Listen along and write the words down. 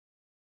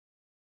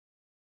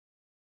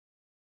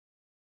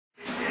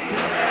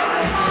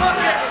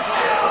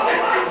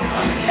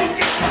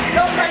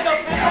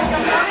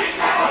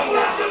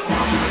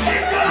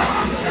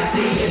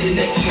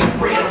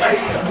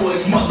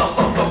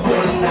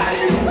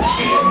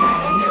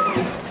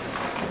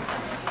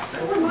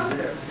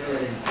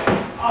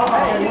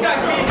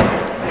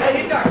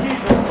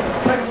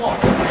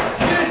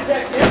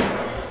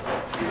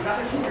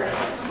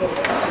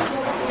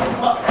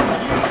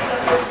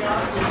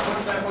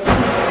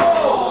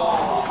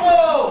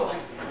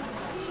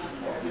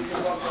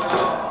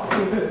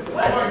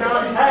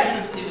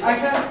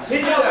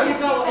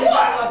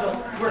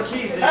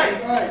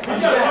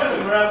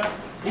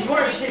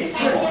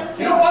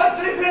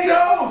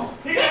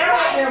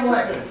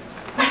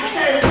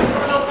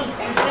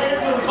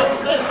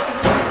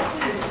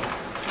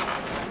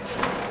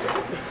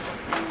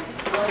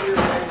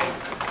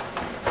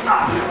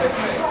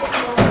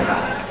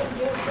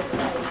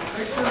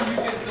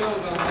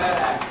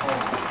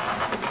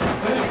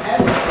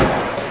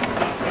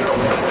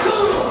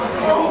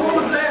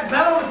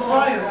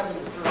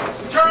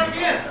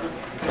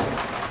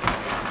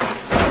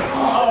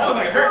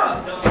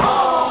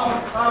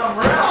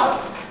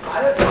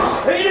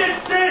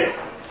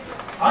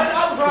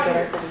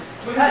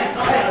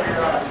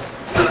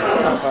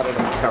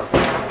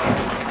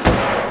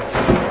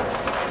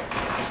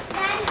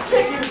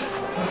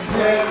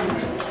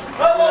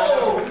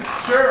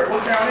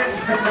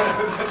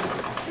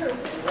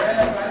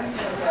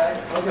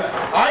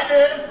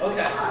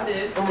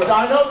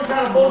I know the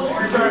kind of bullshit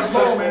you're trying to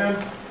pull, man.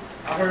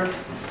 I heard.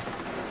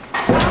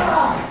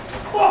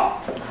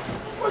 Fuck!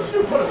 What'd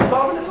you do? Put a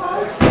thumb in his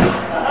eyes?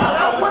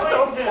 What the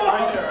fuck?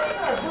 Right there.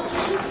 What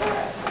bullshit you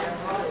said?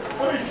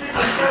 What are you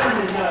keeping staring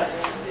at me, guys?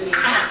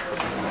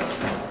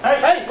 Hey,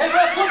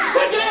 Ref,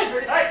 check it in!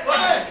 Hey,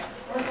 come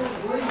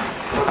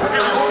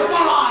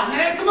on,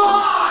 man, come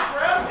on!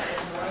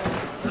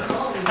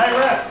 Hey,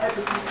 Ref.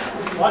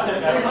 Watch it,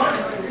 guys.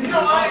 You know,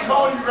 I ain't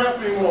calling you Ref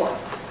anymore.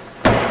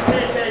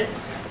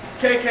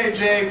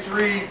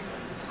 KKJ3E.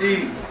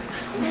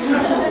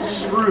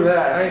 Screw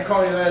that. I ain't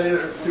calling you that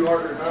either. It's too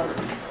hard to remember.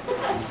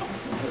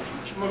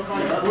 I'm going to call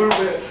you the blue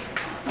bitch.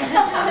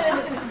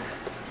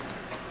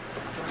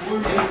 The blue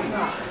baby.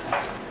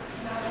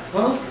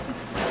 Huh?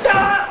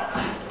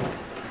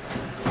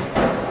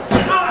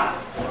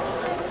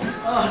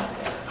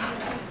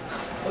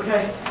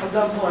 Okay, I'm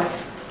done playing.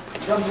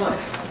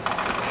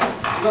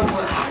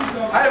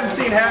 I haven't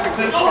seen Havok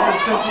this time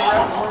since he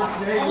left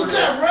today. What's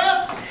that, Ref?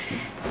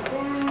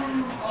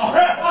 Oh,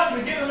 Ref, watch me.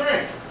 Get in the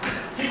ring.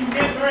 Keep him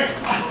getting in the ring.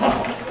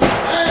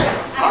 Hey!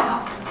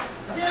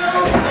 Get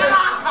over there.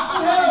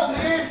 Hell,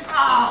 man.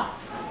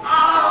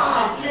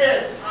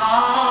 Kid. You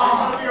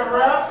want to be a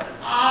ref?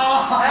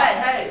 Hey.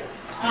 Hey.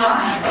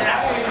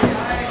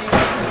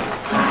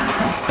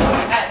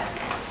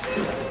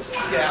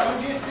 Yeah. Don't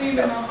get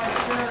semen on my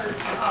shirt.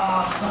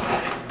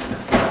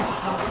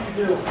 What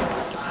do you do?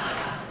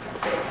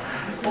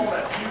 Just pull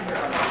that pubic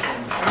out of my chin.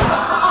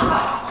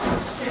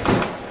 Shit.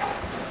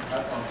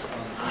 That sounds fun.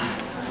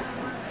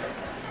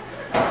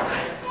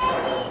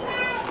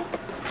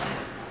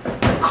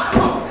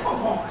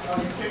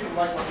 You kicked him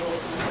like my little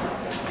sister.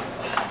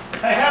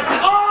 Hey,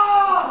 Havok!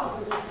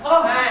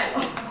 Oh! Hey!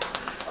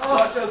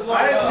 Watch those I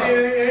didn't see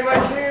anything.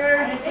 Anybody see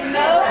anything?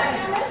 No.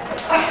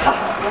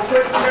 We'll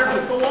quit staring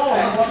at the wall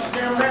and watch the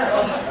damn man.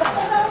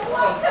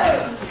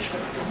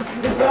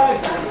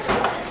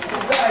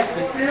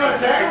 You gonna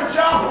tag him or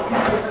chop him?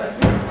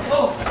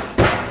 Oh!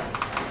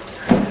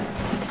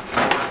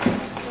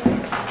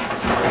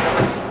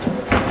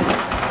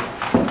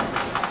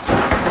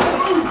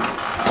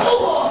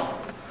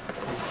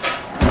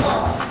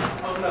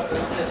 Open up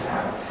this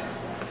habit.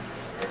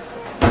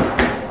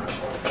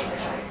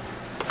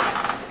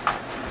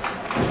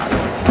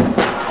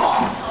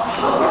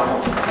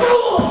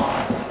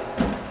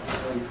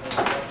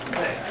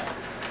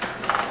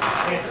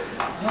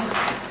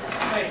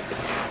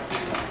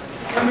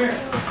 Come here.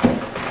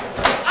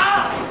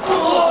 Ah!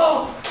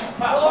 Oh!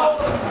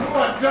 You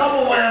want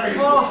double whammy.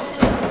 Oh!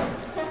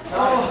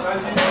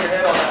 Nice using your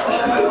head on that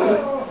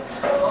one.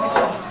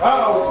 Oh!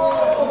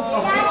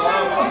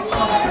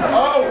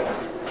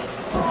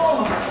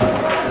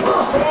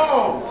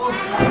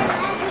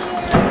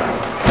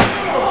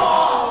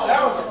 That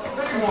was a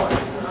big one.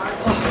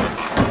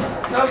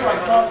 That was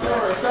like tossing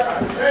over a sack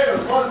of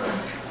potatoes, wasn't it?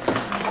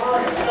 More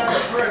like a sack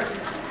of bricks.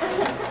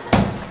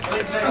 I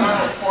think Jake might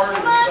have farted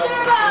himself.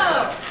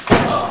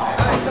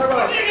 Turbo!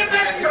 You get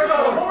back to Turbo!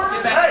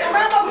 Get back. Hey, I'm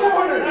at my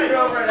corner! Get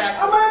over it,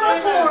 Axel. I'm at my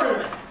corner!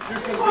 Dude,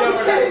 just get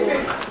over it,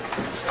 Axel.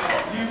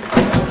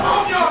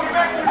 Oh, y'all, get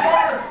back to the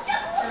corner!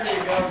 There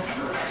you go.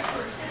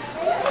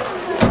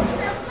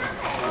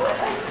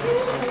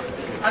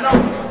 I know.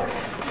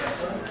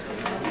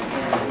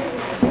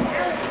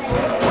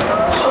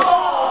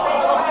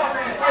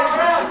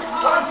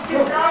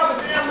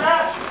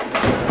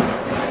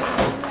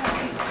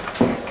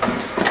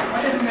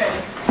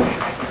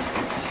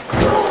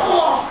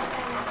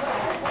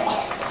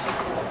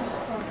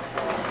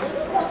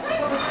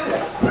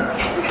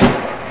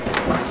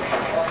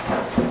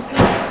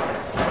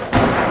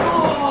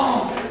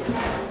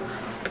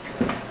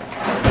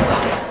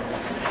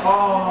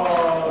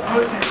 Oh,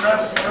 pussy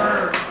ref's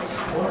nerve.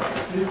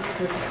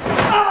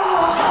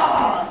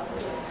 Ah!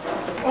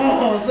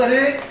 Oh, is that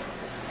it?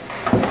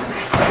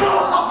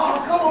 Oh,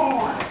 come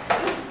on.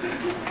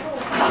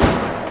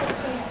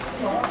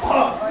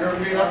 You're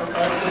being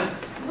uppercut.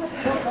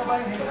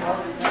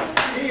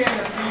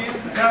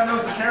 This guy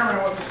knows the camera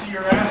wants to see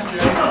your ass, Jay.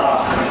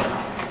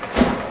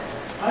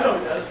 I know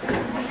he does.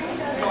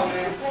 Come on,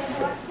 man.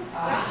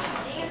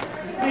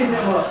 Beat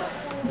him up.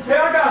 Okay, I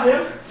got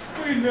him.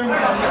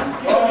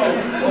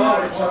 Oh,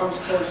 Tom's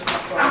close.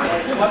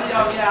 What do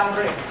y'all get out of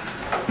the ring?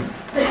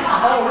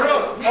 Oh,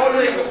 really? Oh,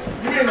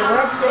 you mean the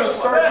ref's going to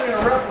start being a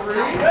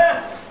referee?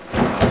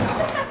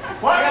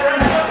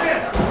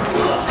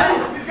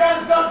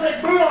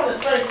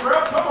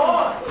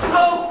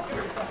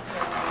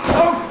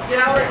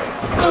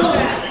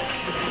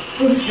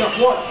 1,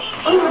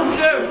 2,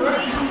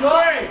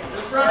 3.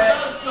 This ref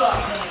does suck.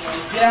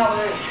 Get out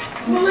there.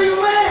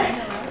 Illegal man!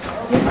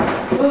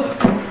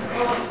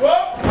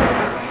 Whoa!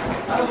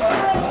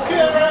 Get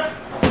it, ref.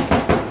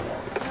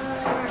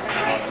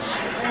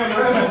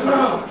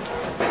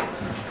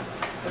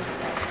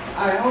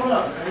 Alright, hold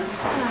up, man.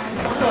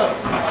 Hold up.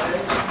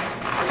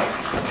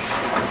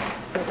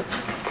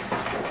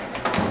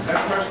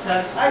 That first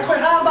test. I quit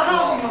hiding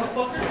behind me,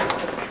 motherfucker.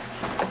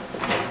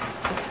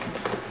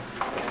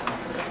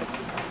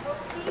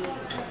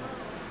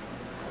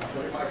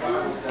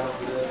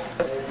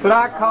 That's what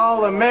I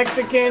call a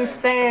Mexican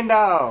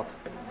standoff.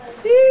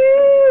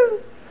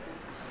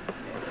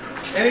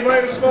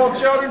 Anybody with small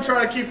children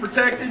trying to keep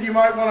protected, you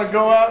might want to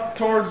go out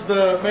towards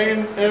the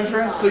main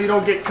entrance so you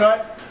don't get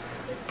cut.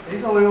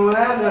 He's only one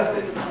out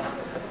nothing.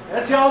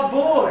 That's y'all's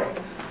boy.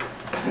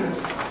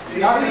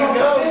 You're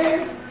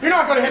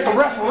not going to hit the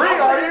referee,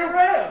 are you?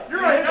 You're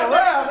going to hit the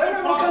ref. They're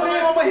not going to come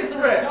in on me hit the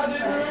ref.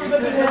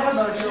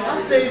 I'll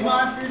save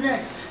mine for you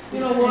next. You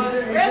know what?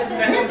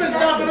 He's been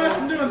stopping us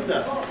from doing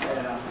stuff.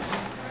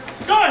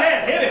 Go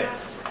ahead, hit it.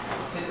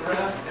 Hit the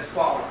ref,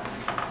 disqualified.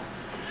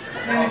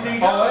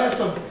 Oh, that's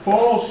some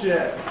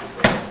bullshit.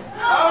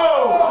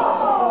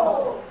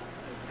 Oh!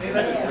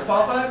 Anything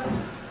disqualified?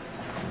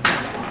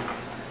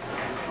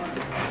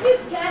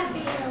 You've got to be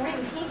in the ring.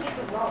 You can't get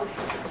the rope.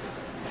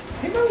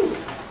 He moved.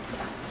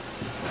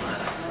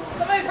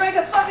 Somebody break a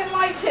fucking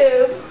light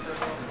tube.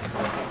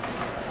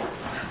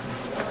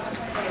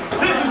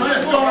 This is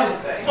just going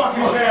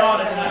fucking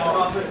chaotic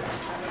now.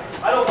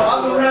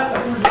 I'm the ref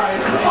that's right.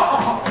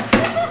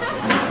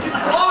 He's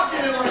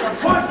blocking it like a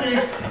pussy.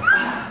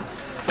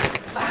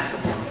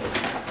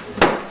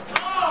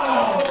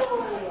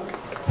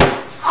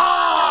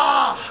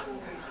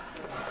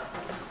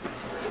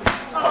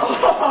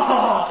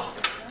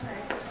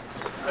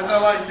 There's no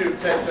light tube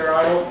takes there,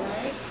 Idol.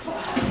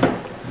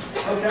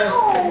 Okay,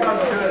 you guys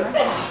are good. You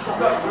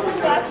guys are really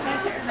good.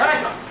 Hey!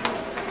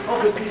 Oh,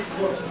 good piece of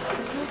work.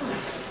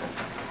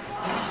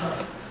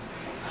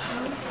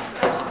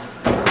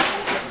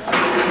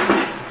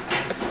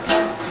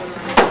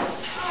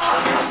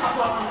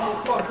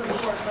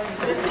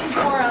 This seems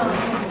more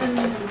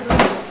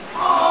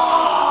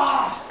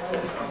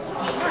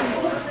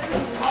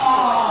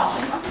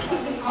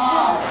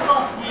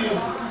Fuck you.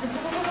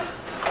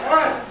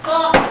 Alright,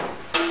 fuck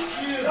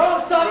you.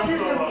 Don't stop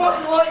using the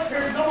fucking light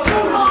periods. I'm gonna go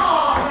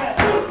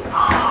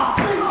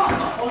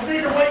I'll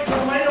need to wait till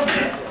the main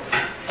event.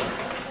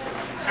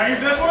 Can I use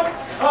this one?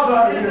 How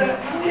about it? You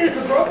can use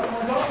the broken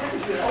one. Don't give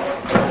a shit.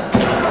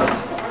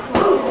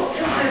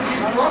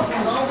 The broken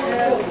one's all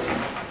good.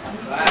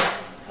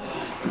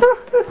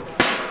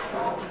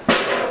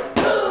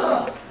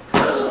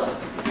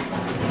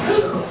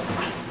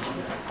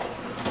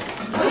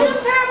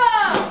 Turbo!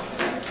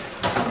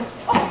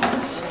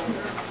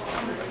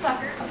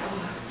 Fucker.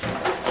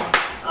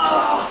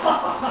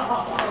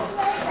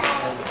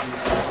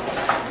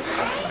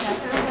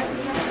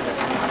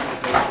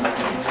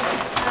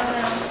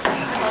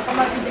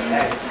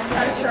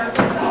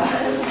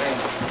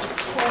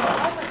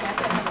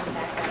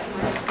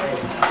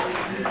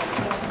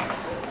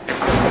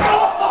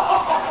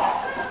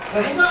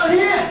 He's not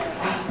here.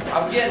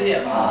 I'm getting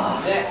him.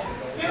 Next.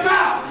 Get him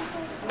out.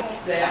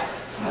 Stay out.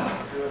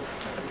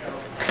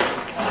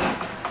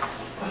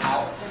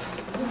 Out.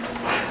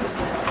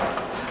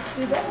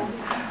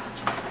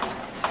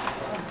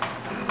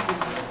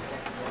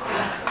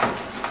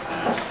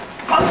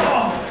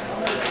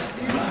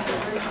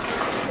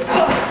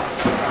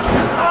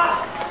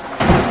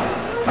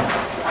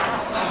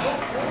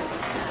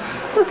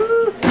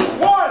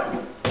 One,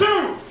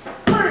 two,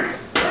 three,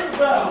 ring the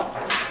bell.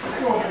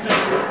 You won't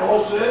take your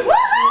bullshit.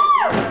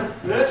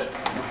 Bitch.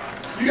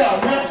 You got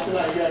a match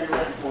tonight you gotta get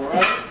ready for,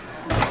 right?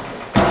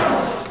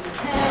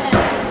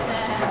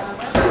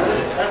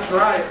 That's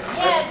right.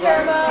 Yeah,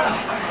 Turbo.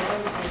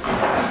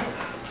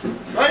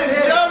 Ladies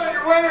and gentlemen,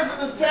 your winners of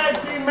this tag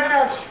team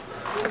match,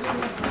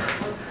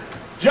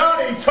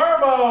 Johnny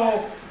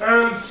Turbo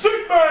and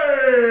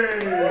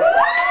Sikmayd.